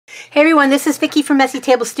Hey everyone, this is Vicki from Messy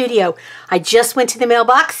Table Studio. I just went to the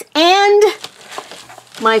mailbox and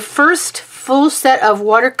my first full set of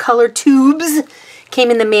watercolor tubes came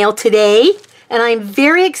in the mail today, and I'm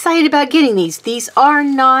very excited about getting these. These are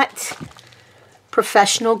not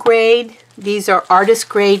professional grade. These are artist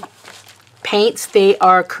grade paints. They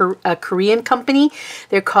are a Korean company.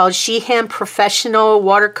 They're called Shihan Professional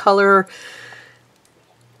Watercolors.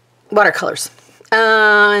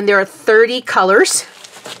 And there are 30 colors.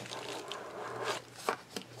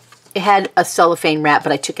 It had a cellophane wrap,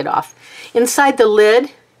 but I took it off. Inside the lid,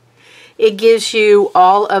 it gives you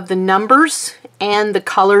all of the numbers and the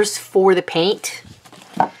colors for the paint.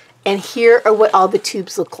 And here are what all the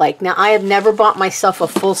tubes look like. Now, I have never bought myself a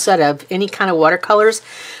full set of any kind of watercolors,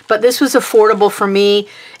 but this was affordable for me.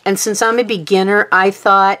 And since I'm a beginner, I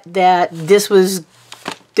thought that this was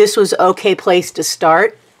okay place to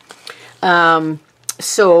start.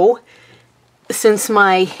 So, since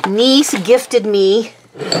my niece gifted me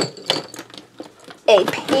a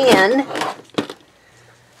pan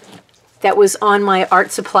that was on my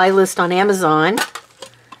art supply list on Amazon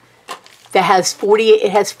that has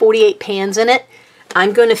 48 pans in it,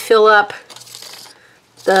 I'm going to fill up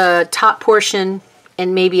the top portion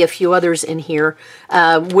and maybe a few others in here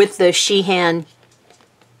with the Shihan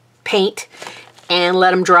paint and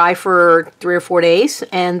let them dry for 3 or 4 days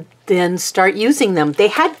and then start using them. They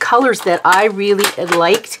had colors that I really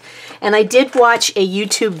liked, and I did watch a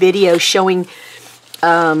YouTube video showing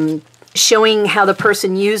how the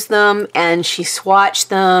person used them, and she swatched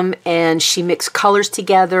them and she mixed colors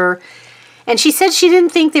together, and she said she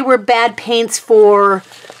didn't think they were bad paints for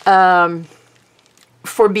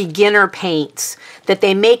beginner paints, that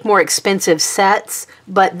they make more expensive sets,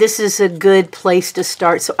 but this is a good place to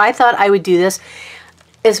start. So I thought I would do this.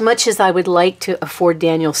 As much as I would like to afford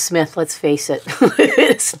Daniel Smith, let's face it,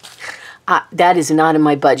 that is not in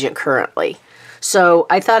my budget currently. So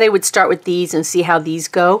I thought I would start with these and see how these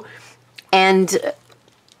go and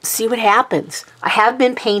see what happens. I have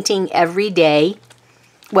been painting every day.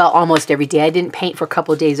 Well, almost every day. I didn't paint for a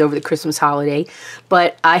couple of days over the Christmas holiday,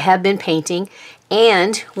 but I have been painting.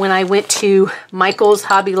 And when I went to Michael's,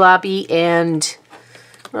 Hobby Lobby, and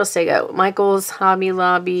where else did I go? Michael's, Hobby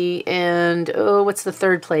Lobby, and oh, what's the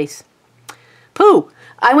third place? Pooh!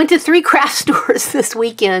 I went to 3 craft stores this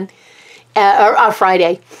weekend, or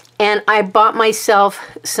Friday, and I bought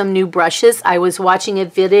myself some new brushes. I was watching a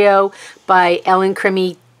video by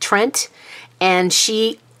Crimi-Trent, and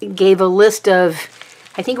she gave a list of,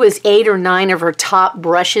 I think it was 8 or 9 of her top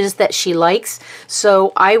brushes that she likes.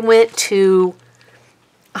 So I went to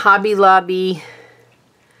Hobby Lobby,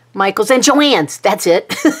 Michael's, and Joann's. That's it.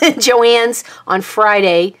 Joann's on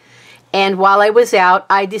Friday. And while I was out,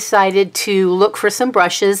 I decided to look for some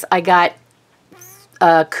brushes. I got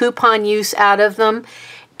coupon use out of them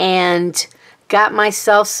and got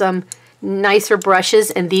myself some nicer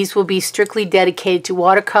brushes. And these will be strictly dedicated to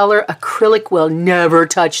watercolor. Acrylic will never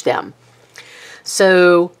touch them.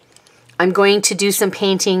 So I'm going to do some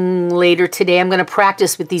painting later today. I'm going to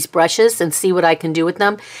practice with these brushes and see what I can do with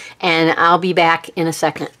them. And I'll be back in a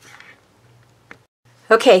second.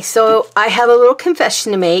 Okay, so I have a little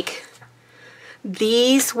confession to make.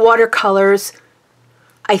 These watercolors,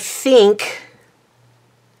 I think,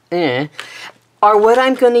 are what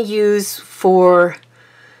I'm going to use for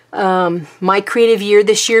my creative year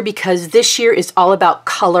this year, because this year is all about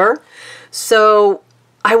color. So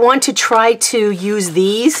I want to try to use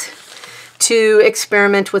these to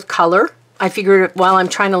experiment with color. I figured while I'm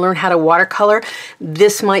trying to learn how to watercolor,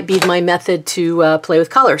 this might be my method to play with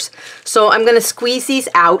colors. So I'm going to squeeze these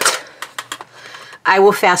out. I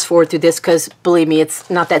will fast forward through this because, believe me, it's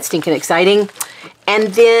not that stinking exciting. And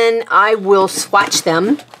then I will swatch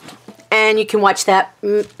them. And you can watch that.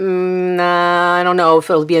 I don't know if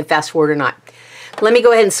it'll be in fast forward or not. Let me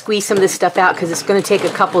go ahead and squeeze some of this stuff out because it's going to take a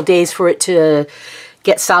couple days for it to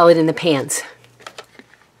get solid in the pans.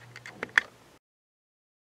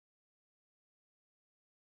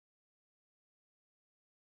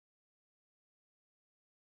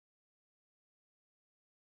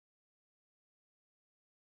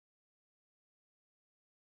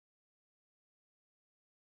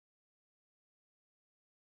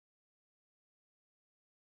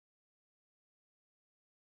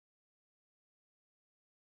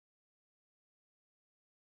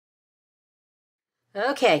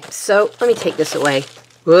 Okay, so let me take this away.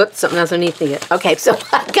 Whoops, something else underneath it. Okay, so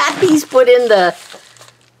I got these put in the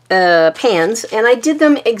pans, and I did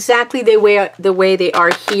them exactly the way they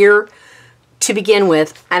are here to begin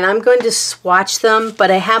with, and I'm going to swatch them, but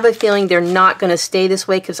I have a feeling they're not going to stay this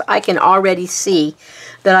way because I can already see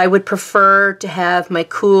that I would prefer to have my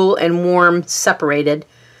cool and warm separated.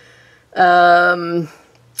 because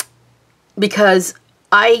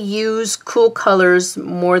I use cool colors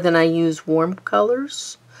more than I use warm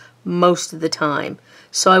colors most of the time.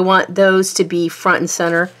 So I want those to be front and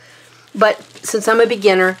center. But since I'm a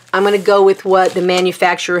beginner, I'm going to go with what the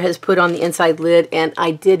manufacturer has put on the inside lid. And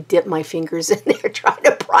I did dip my fingers in there trying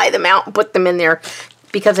to pry them out and put them in there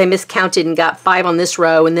because I miscounted and got 5 on this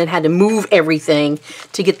row and then had to move everything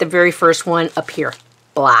to get the very first one up here.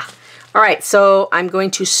 Blah. All right, so I'm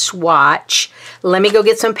going to swatch. Let me go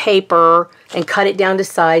get some paper and cut it down to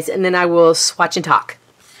size, and then I will swatch and talk.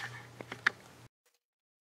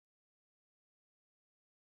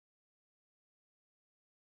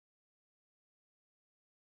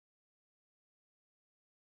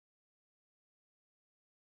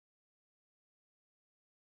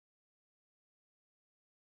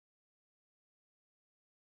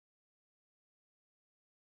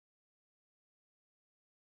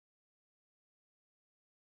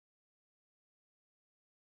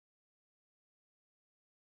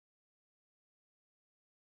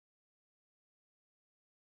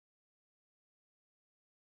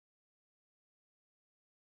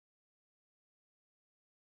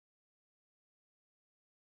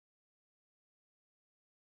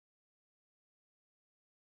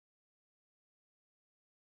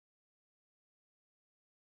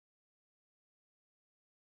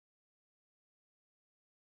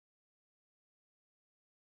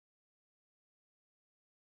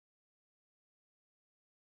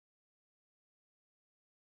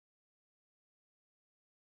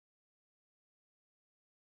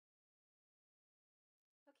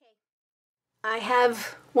 I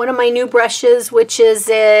have one of my new brushes, which is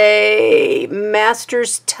a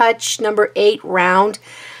Master's Touch number 8 round.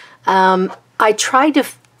 I tried to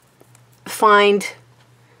find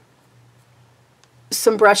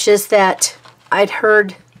some brushes that I'd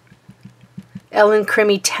heard Ellen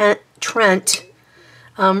Crimi-Trent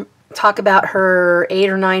talk about her 8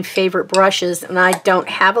 or 9 favorite brushes, and I don't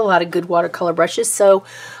have a lot of good watercolor brushes, so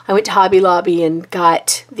I went to Hobby Lobby and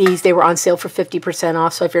got these. They were on sale for 50%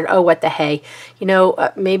 off, so I figured, oh, what the hey. You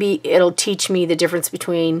know, maybe it'll teach me the difference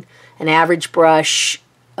between an average brush,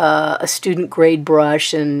 a student grade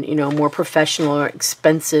brush, and, you know, more professional or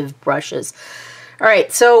expensive brushes. All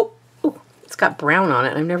right, so, ooh, it's got brown on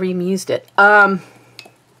it. I've never even used it. Oh,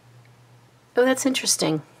 that's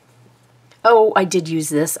interesting. Oh, I did use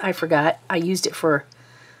this. I forgot. I used it for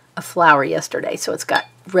a flower yesterday, so it's got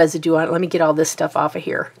residue on it. Let me get all this stuff off of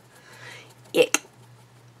here. Ick.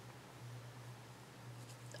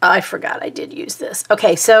 I forgot I did use this.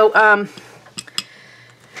 Okay, so I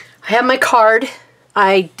have my card.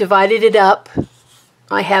 I divided it up.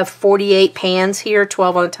 I have 48 pans here,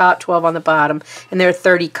 12 on the top, 12 on the bottom, and there are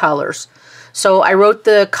 30 colors. So I wrote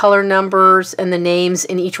the color numbers and the names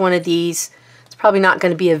in each one of these. Probably not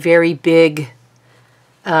going to be a very big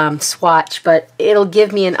swatch, but it'll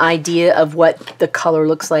give me an idea of what the color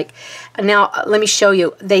looks like. Now, let me show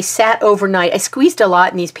you. They sat overnight. I squeezed a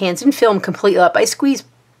lot in these pans. Didn't fill them completely up. I squeezed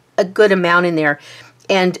a good amount in there,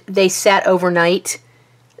 and they sat overnight.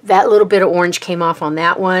 That little bit of orange came off on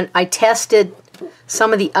that one. I tested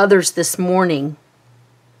some of the others this morning.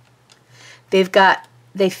 They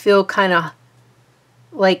feel kind of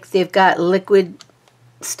like they've got liquid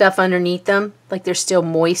stuff underneath them, like they're still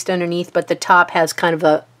moist underneath, but the top has kind of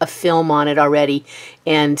a film on it already,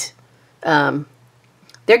 and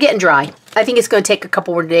they're getting dry. I think it's going to take a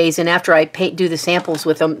couple more days, and after I do the samples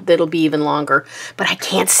with them, that'll be even longer. But I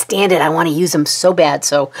can't stand it. I want to use them so bad,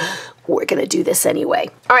 so we're going to do this anyway.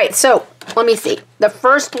 All right, so let me see. The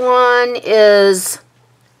first one is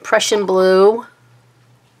Prussian Blue.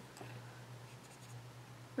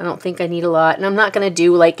 I don't think I need a lot. And I'm not going to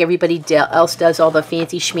do like everybody else does, all the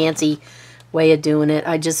fancy schmancy way of doing it.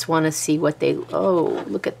 I just want to see what they... Oh,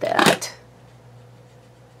 look at that.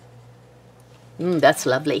 That's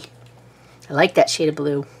lovely. I like that shade of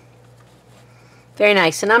blue. Very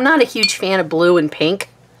nice. And I'm not a huge fan of blue and pink.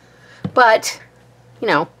 But, you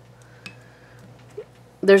know,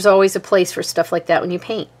 there's always a place for stuff like that when you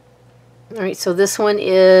paint. All right, so this one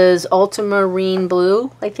is Ultramarine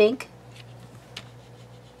Blue, I think.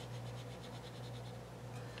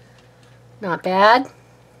 Not bad.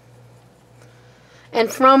 And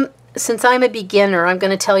since I'm a beginner, I'm going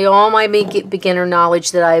to tell you all my beginner knowledge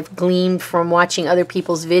that I've gleaned from watching other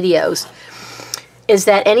people's videos, is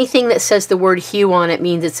that anything that says the word hue on it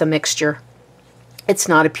means it's a mixture. It's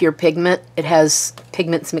not a pure pigment. It has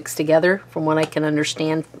pigments mixed together, from what I can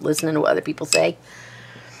understand listening to what other people say.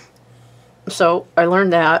 So I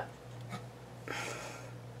learned that.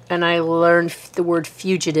 And I learned the word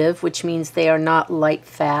fugitive, which means they are not light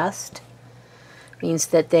fast. Means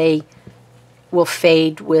that they will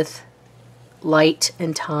fade with light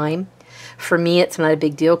and time. For me, it's not a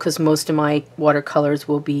big deal because most of my watercolors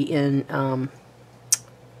will be in, oh,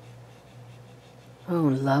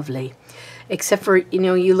 lovely. Except for, you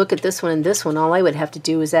know, you look at this one and this one, all I would have to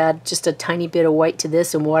do is add just a tiny bit of white to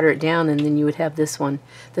this and water it down, and then you would have this one.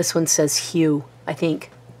 This one says hue, I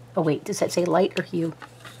think. Oh, wait, does that say light or hue?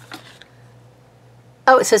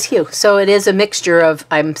 Oh, it says hue. So it is a mixture of,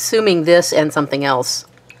 I'm assuming, this and something else,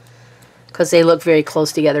 because they look very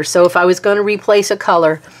close together. So if I was going to replace a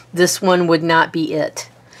color, this one would not be it,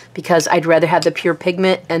 because I'd rather have the pure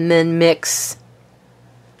pigment and then mix,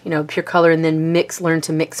 you know, pure color, and then learn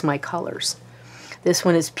to mix my colors. This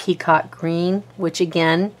one is peacock green, which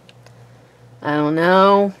again, I don't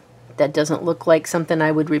know, that doesn't look like something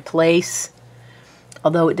I would replace,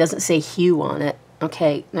 although it doesn't say hue on it.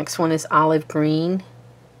 Okay, next one is olive green.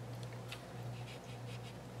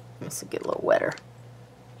 This will get a little wetter.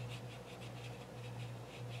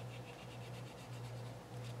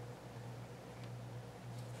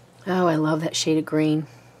 Oh, I love that shade of green.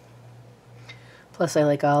 Plus, I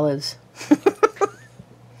like olives.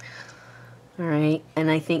 Alright,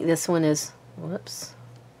 and I think this one is, whoops,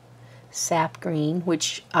 sap green,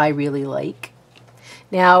 which I really like.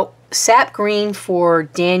 Now, sap green for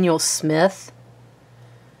Daniel Smith.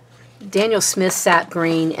 Daniel Smith sap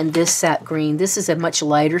green and this sap green. This is a much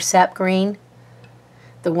lighter sap green.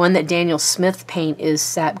 The one that Daniel Smith paint is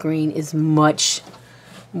sap green is much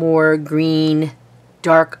more green,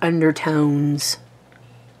 dark undertones.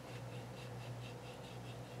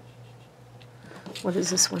 What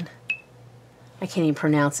is this one? I can't even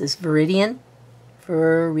pronounce this. Viridian?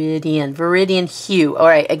 Viridian hue.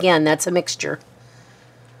 Alright, again, that's a mixture.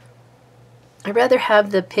 I'd rather have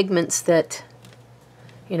the pigments that,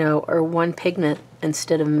 you know, are one pigment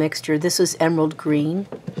instead of a mixture. This is emerald green.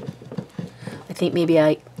 I think maybe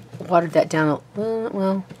I watered that down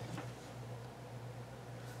well.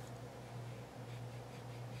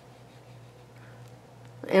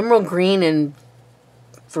 Emerald green and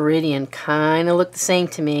Viridian kind of look the same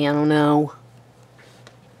to me. I don't know.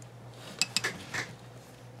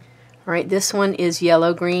 Alright, this one is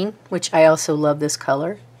yellow green, which I also love this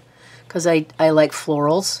color because I like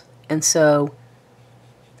florals, and so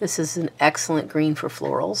this is an excellent green for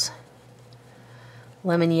florals.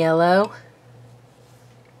 Lemon yellow.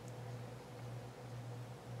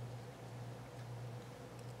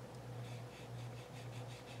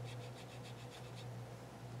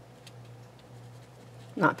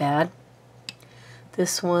 Not bad.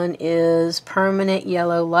 This one is permanent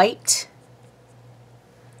yellow light.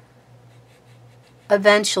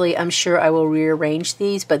 Eventually, I'm sure I will rearrange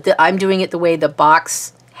these, but I'm doing it the way the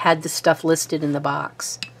box had the stuff listed in the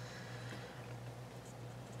box.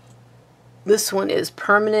 This one is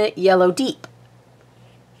permanent yellow deep.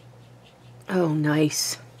 Oh,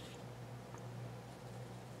 nice.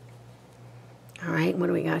 All right, what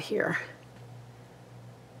do we got here?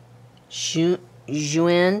 June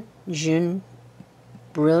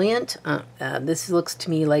Brilliant. This looks to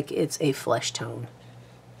me like it's a flesh tone.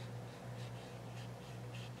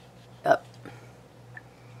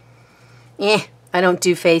 I don't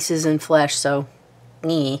do faces and flesh, so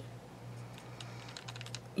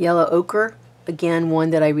Yellow ochre, again, one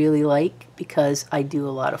that I really like because I do a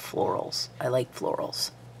lot of florals. I like florals.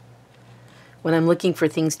 When I'm looking for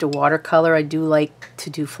things to watercolor, I do like to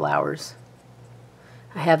do flowers.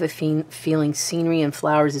 I have a feeling scenery and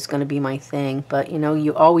flowers is going to be my thing, but you know,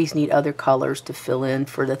 you always need other colors to fill in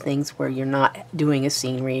for the things where you're not doing a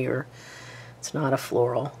scenery or it's not a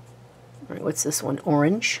floral. All right, what's this one?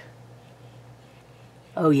 Orange.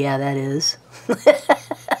 Oh yeah, that is.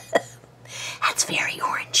 That's very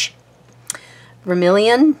orange.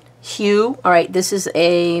 Vermilion, hue. All right, this is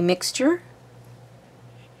a mixture.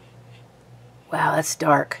 Wow, that's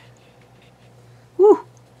dark. Woo.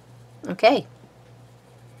 Okay.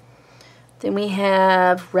 Then we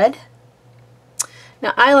have red.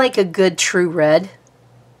 Now, I like a good true red.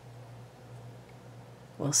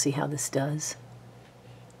 We'll see how this does.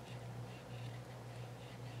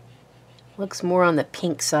 Looks more on the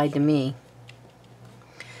pink side to me.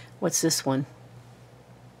 What's this one?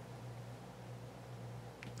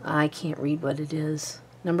 I can't read what it is.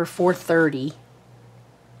 Number 430.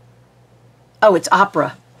 Oh, it's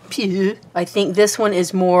opera. I think this one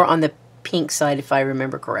is more on the pink side if I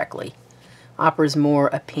remember correctly. Opera's more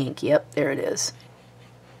a pink. Yep, there it is.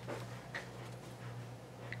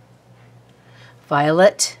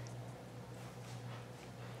 Violet.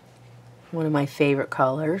 One of my favorite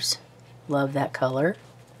colors. Love that color.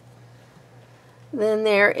 Then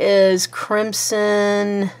there is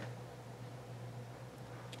crimson.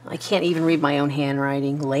 I can't even read my own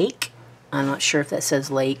handwriting. Lake. I'm not sure if that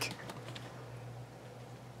says lake.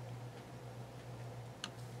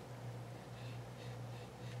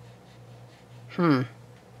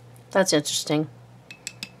 That's interesting.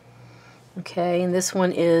 Okay, and this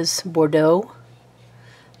one is Bordeaux,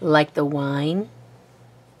 like the wine,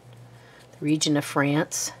 the region of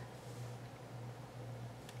France.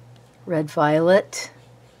 Red violet.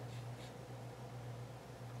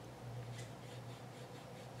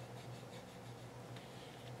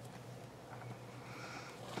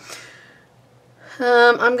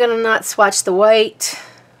 I'm going to not swatch the white.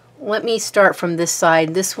 Let me start from this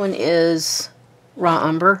side. This one is raw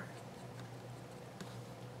umber.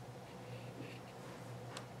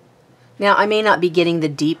 Now, I may not be getting the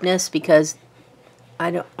deepness because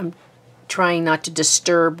I'm trying not to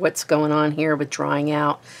disturb what's going on here with drying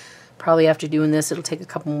out. Probably after doing this, it'll take a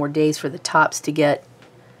couple more days for the tops to get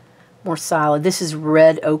more solid. This is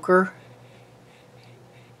red ochre.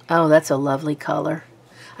 Oh, that's a lovely color.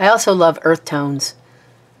 I also love earth tones.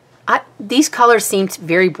 These colors seem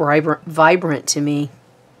very vibrant to me.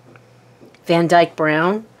 Van Dyke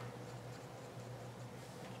brown.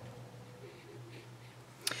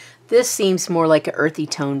 This seems more like an earthy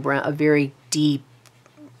tone brown, a very deep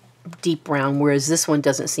brown, whereas this one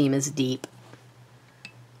doesn't seem as deep.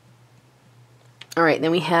 All right,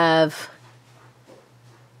 then we have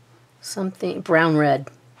something brown red.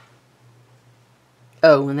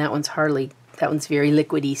 Oh, and that one's very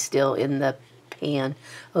liquidy still in the pan.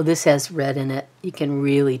 Oh, this has red in it. You can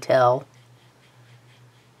really tell.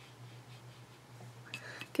 You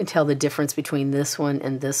can tell the difference between this one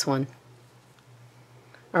and this one.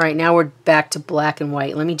 All right, now we're back to black and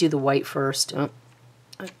white. Let me do the white first.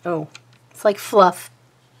 Oh, it's like fluff.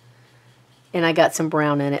 And I got some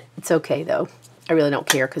brown in it. It's okay, though. I really don't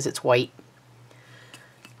care because it's white.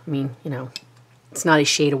 I mean, you know, it's not a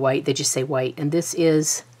shade of white. They just say white. And this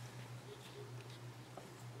is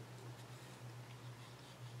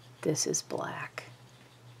black.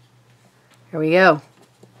 Here we go.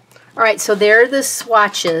 All right, so there are the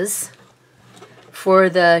swatches for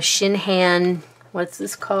the Shinhan. What's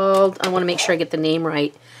this called? I want to make sure I get the name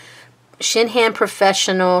right. Shinhan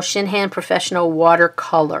Professional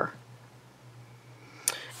Watercolor.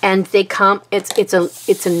 And they come. It's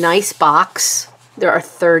a nice box. There are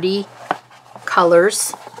 30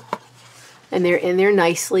 colors, and they're in there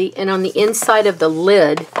nicely. And on the inside of the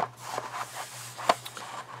lid,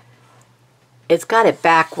 it's got it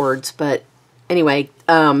backwards, but anyway,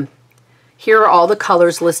 here are all the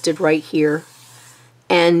colors listed right here.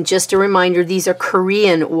 And just a reminder, these are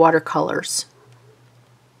Korean watercolors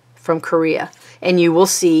from Korea. And you will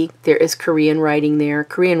see there is Korean writing there.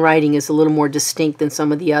 Korean writing is a little more distinct than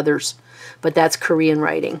some of the others, but that's Korean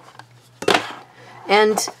writing.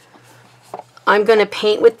 And I'm going to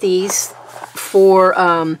paint with these for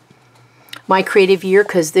my creative year,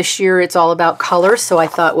 because this year it's all about color. So I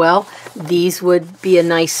thought, well, these would be a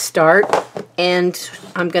nice start. And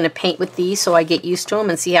I'm going to paint with these so I get used to them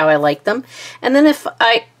and see how I like them. And then if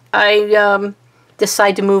I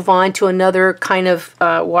decide to move on to another kind of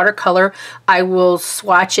watercolor, I will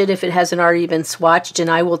swatch it if it hasn't already been swatched, and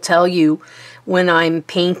I will tell you when I'm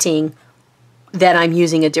painting that I'm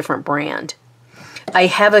using a different brand. I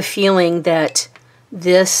have a feeling that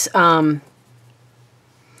this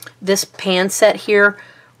this pan set here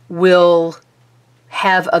will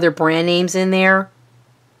have other brand names in there,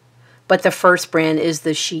 but the first brand is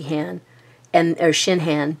the Shinhan, and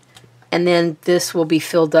then this will be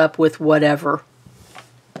filled up with whatever.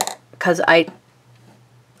 Because I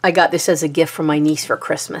got this as a gift from my niece for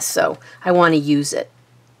Christmas, so I want to use it.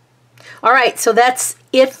 All right, so that's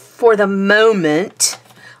it for the moment.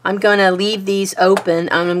 I'm going to leave these open,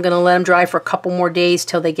 and I'm going to let them dry for a couple more days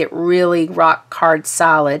till they get really rock hard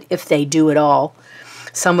solid, if they do at all.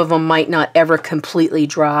 Some of them might not ever completely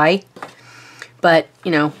dry, but, you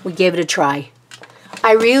know, we gave it a try.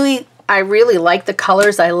 I really like the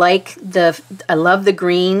colors. I love the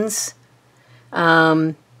greens.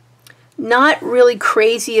 Not really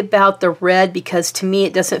crazy about the red, because to me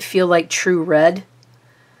it doesn't feel like true red.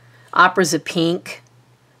 Opera's a pink.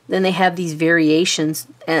 Then they have these variations.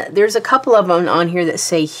 There's a couple of them on here that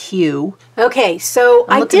say hue. Okay, so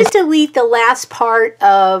I did delete the last part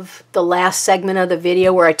of the last segment of the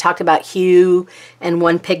video where I talked about hue and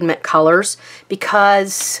one pigment colors,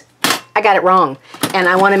 because I got it wrong. And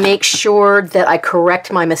I want to make sure that I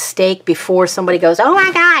correct my mistake before somebody goes, "Oh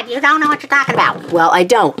my God, you don't know what you're talking about." Well, I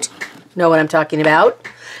don't know what I'm talking about,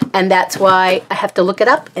 and that's why I have to look it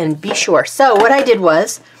up and be sure. So what I did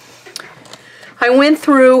was I went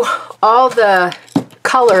through all the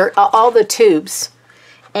all the tubes,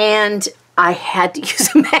 and I had to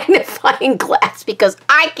use a magnifying glass because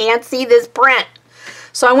I can't see this print.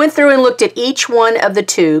 So I went through and looked at each one of the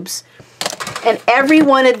tubes, and every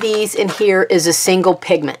one of these in here is a single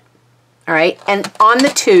pigment. All right, and on the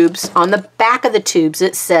tubes, on the back of the tubes,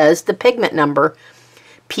 it says the pigment number,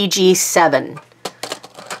 PG7,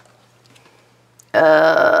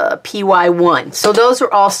 PY1. So those are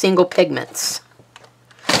all single pigments.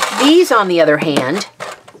 These, on the other hand,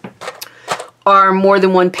 are more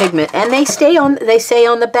than one pigment, and they say on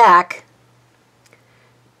the back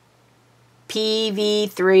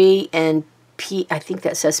PV3 and I think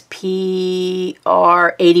that says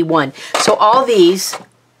PR81. So all these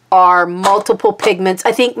are multiple pigments.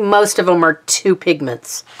 I think most of them are 2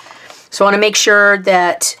 pigments. So I want to make sure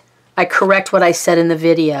that I correct what I said in the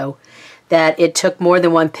video, that it took more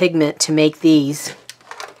than 1 pigment to make these.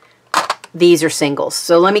 These are singles.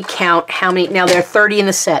 So let me count how many. Now there are 30 in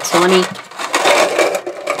the set. So let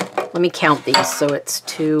me count these. So it's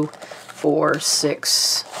 2, 4,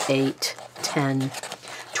 6, 8, 10,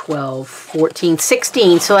 12, 14,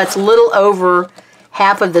 16. So that's a little over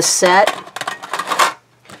half of the set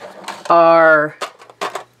are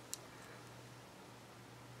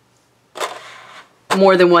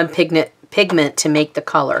more than 1 pigment to make the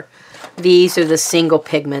color. These are the single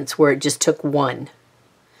pigments where it just took 1.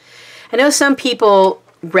 I know some people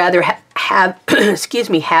rather have excuse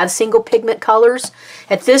me, have single pigment colors.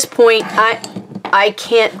 At this point, I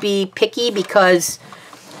can't be picky because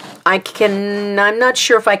I'm not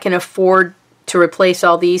sure if I can afford to replace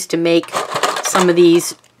all these to make some of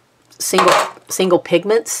these single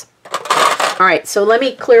pigments. All right, so let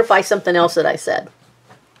me clarify something else that I said.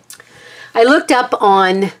 I looked up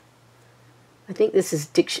on, I think this is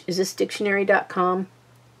this dictionary.com?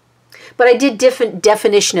 But I did different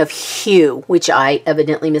definition of hue, which I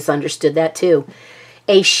evidently misunderstood that too.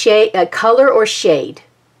 A color or shade.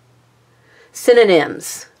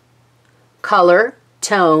 Synonyms: color,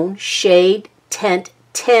 tone, shade, tint,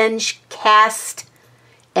 tinge, cast,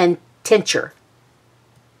 and tincture.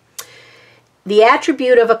 The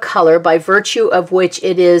attribute of a color by virtue of which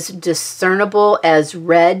it is discernible as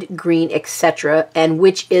red, green, etc., and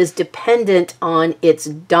which is dependent on its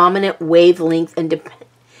dominant wavelength and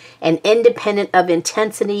independent of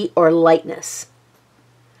intensity or lightness.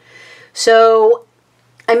 So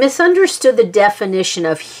I misunderstood the definition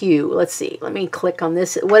of hue. Let's see. Let me click on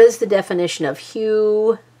this. What is the definition of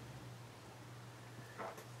hue?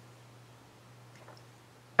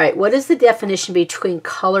 All right, what is the definition between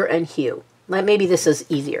color and hue? Maybe this is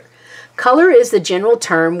easier. Color is the general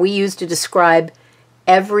term we use to describe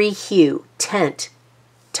every hue, tint,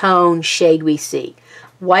 tone, shade we see.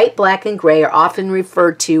 White, black, and gray are often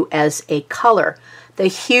referred to as a color. The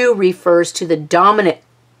hue refers to the dominant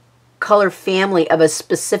color family of a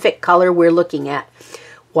specific color we're looking at.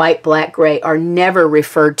 White, black, gray are never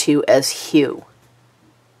referred to as hue.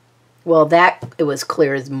 Well, it was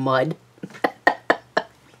clear as mud.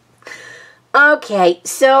 Okay,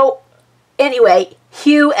 so anyway,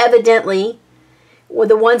 hue evidently, well,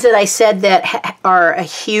 the ones that I said that are a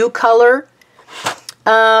hue color,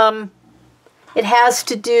 it has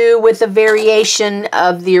to do with the variation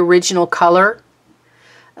of the original color.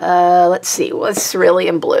 Let's see, what's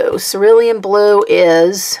cerulean blue? Cerulean blue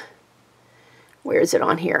is, where is it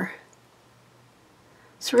on here?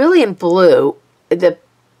 Cerulean blue, the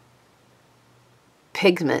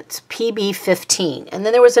pigments, PB15. And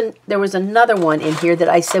then there was another one in here that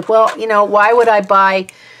I said, well, you know, why would I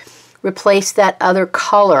replace that other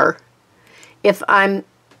color if I've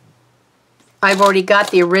already got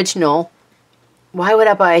the original? Why would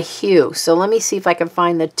I buy a hue? So let me see if I can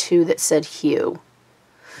find the 2 that said hue.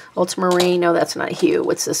 Ultramarine, no, that's not hue.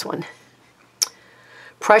 What's this one?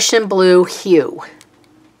 Prussian blue hue.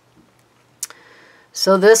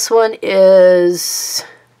 So this one is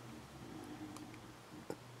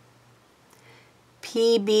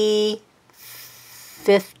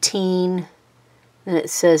PB15, and it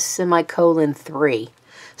says semicolon 3.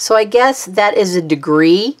 So I guess that is a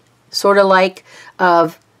degree, sort of like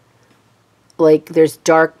there's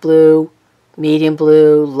dark blue, medium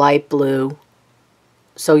blue, light blue.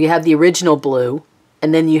 So you have the original blue,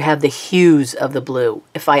 and then you have the hues of the blue,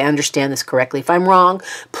 if I understand this correctly. If I'm wrong,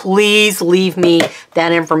 please leave me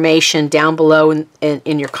that information down below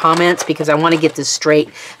in your comments, because I want to get this straight.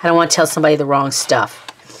 I don't want to tell somebody the wrong stuff.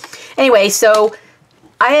 Anyway, so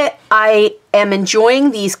I am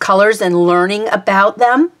enjoying these colors and learning about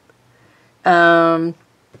them. And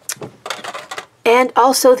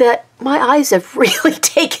also that my eyes have really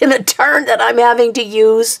taken a turn, that I'm having to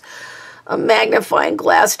use a magnifying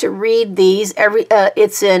glass to read these.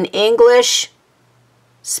 It's in English,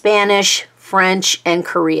 Spanish, French, and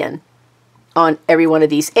Korean on every one of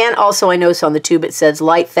these. And also I noticed on the tube it says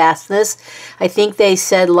light fastness. I think they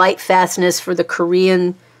said light fastness for the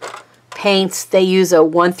Korean paints. They use a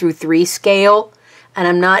 1 through 3 scale. and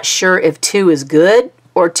I'm not sure if 2 is good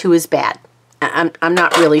or 2 is bad. I'm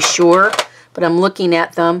not really sure, but I'm looking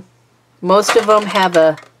at them. Most of them have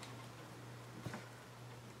a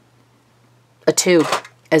 2,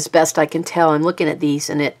 as best I can tell. I'm looking at these,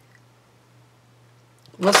 and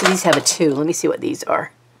most of these have a 2. Let me see what these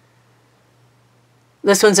are.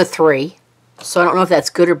 This one's a 3, so I don't know if that's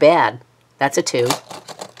good or bad. That's a 2.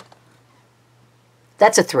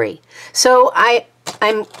 That's a 3. So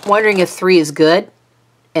I'm wondering if 3 is good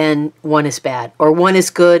and 1 is bad, or 1 is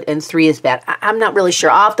good and 3 is bad. I'm not really sure.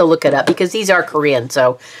 I'll have to look it up because these are Korean,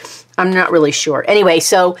 so I'm not really sure. Anyway,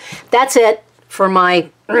 so that's it for my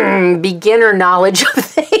beginner knowledge of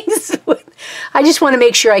things. I just want to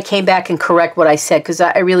make sure I came back and correct what I said, because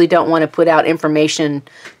I really don't want to put out information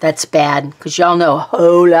that's bad, because y'all know a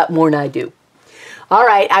whole lot more than I do. All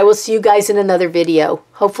right, I will see you guys in another video.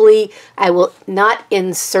 Hopefully, I will not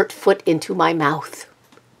insert foot into my mouth.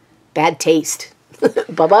 Bad taste.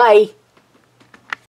 Bye-bye.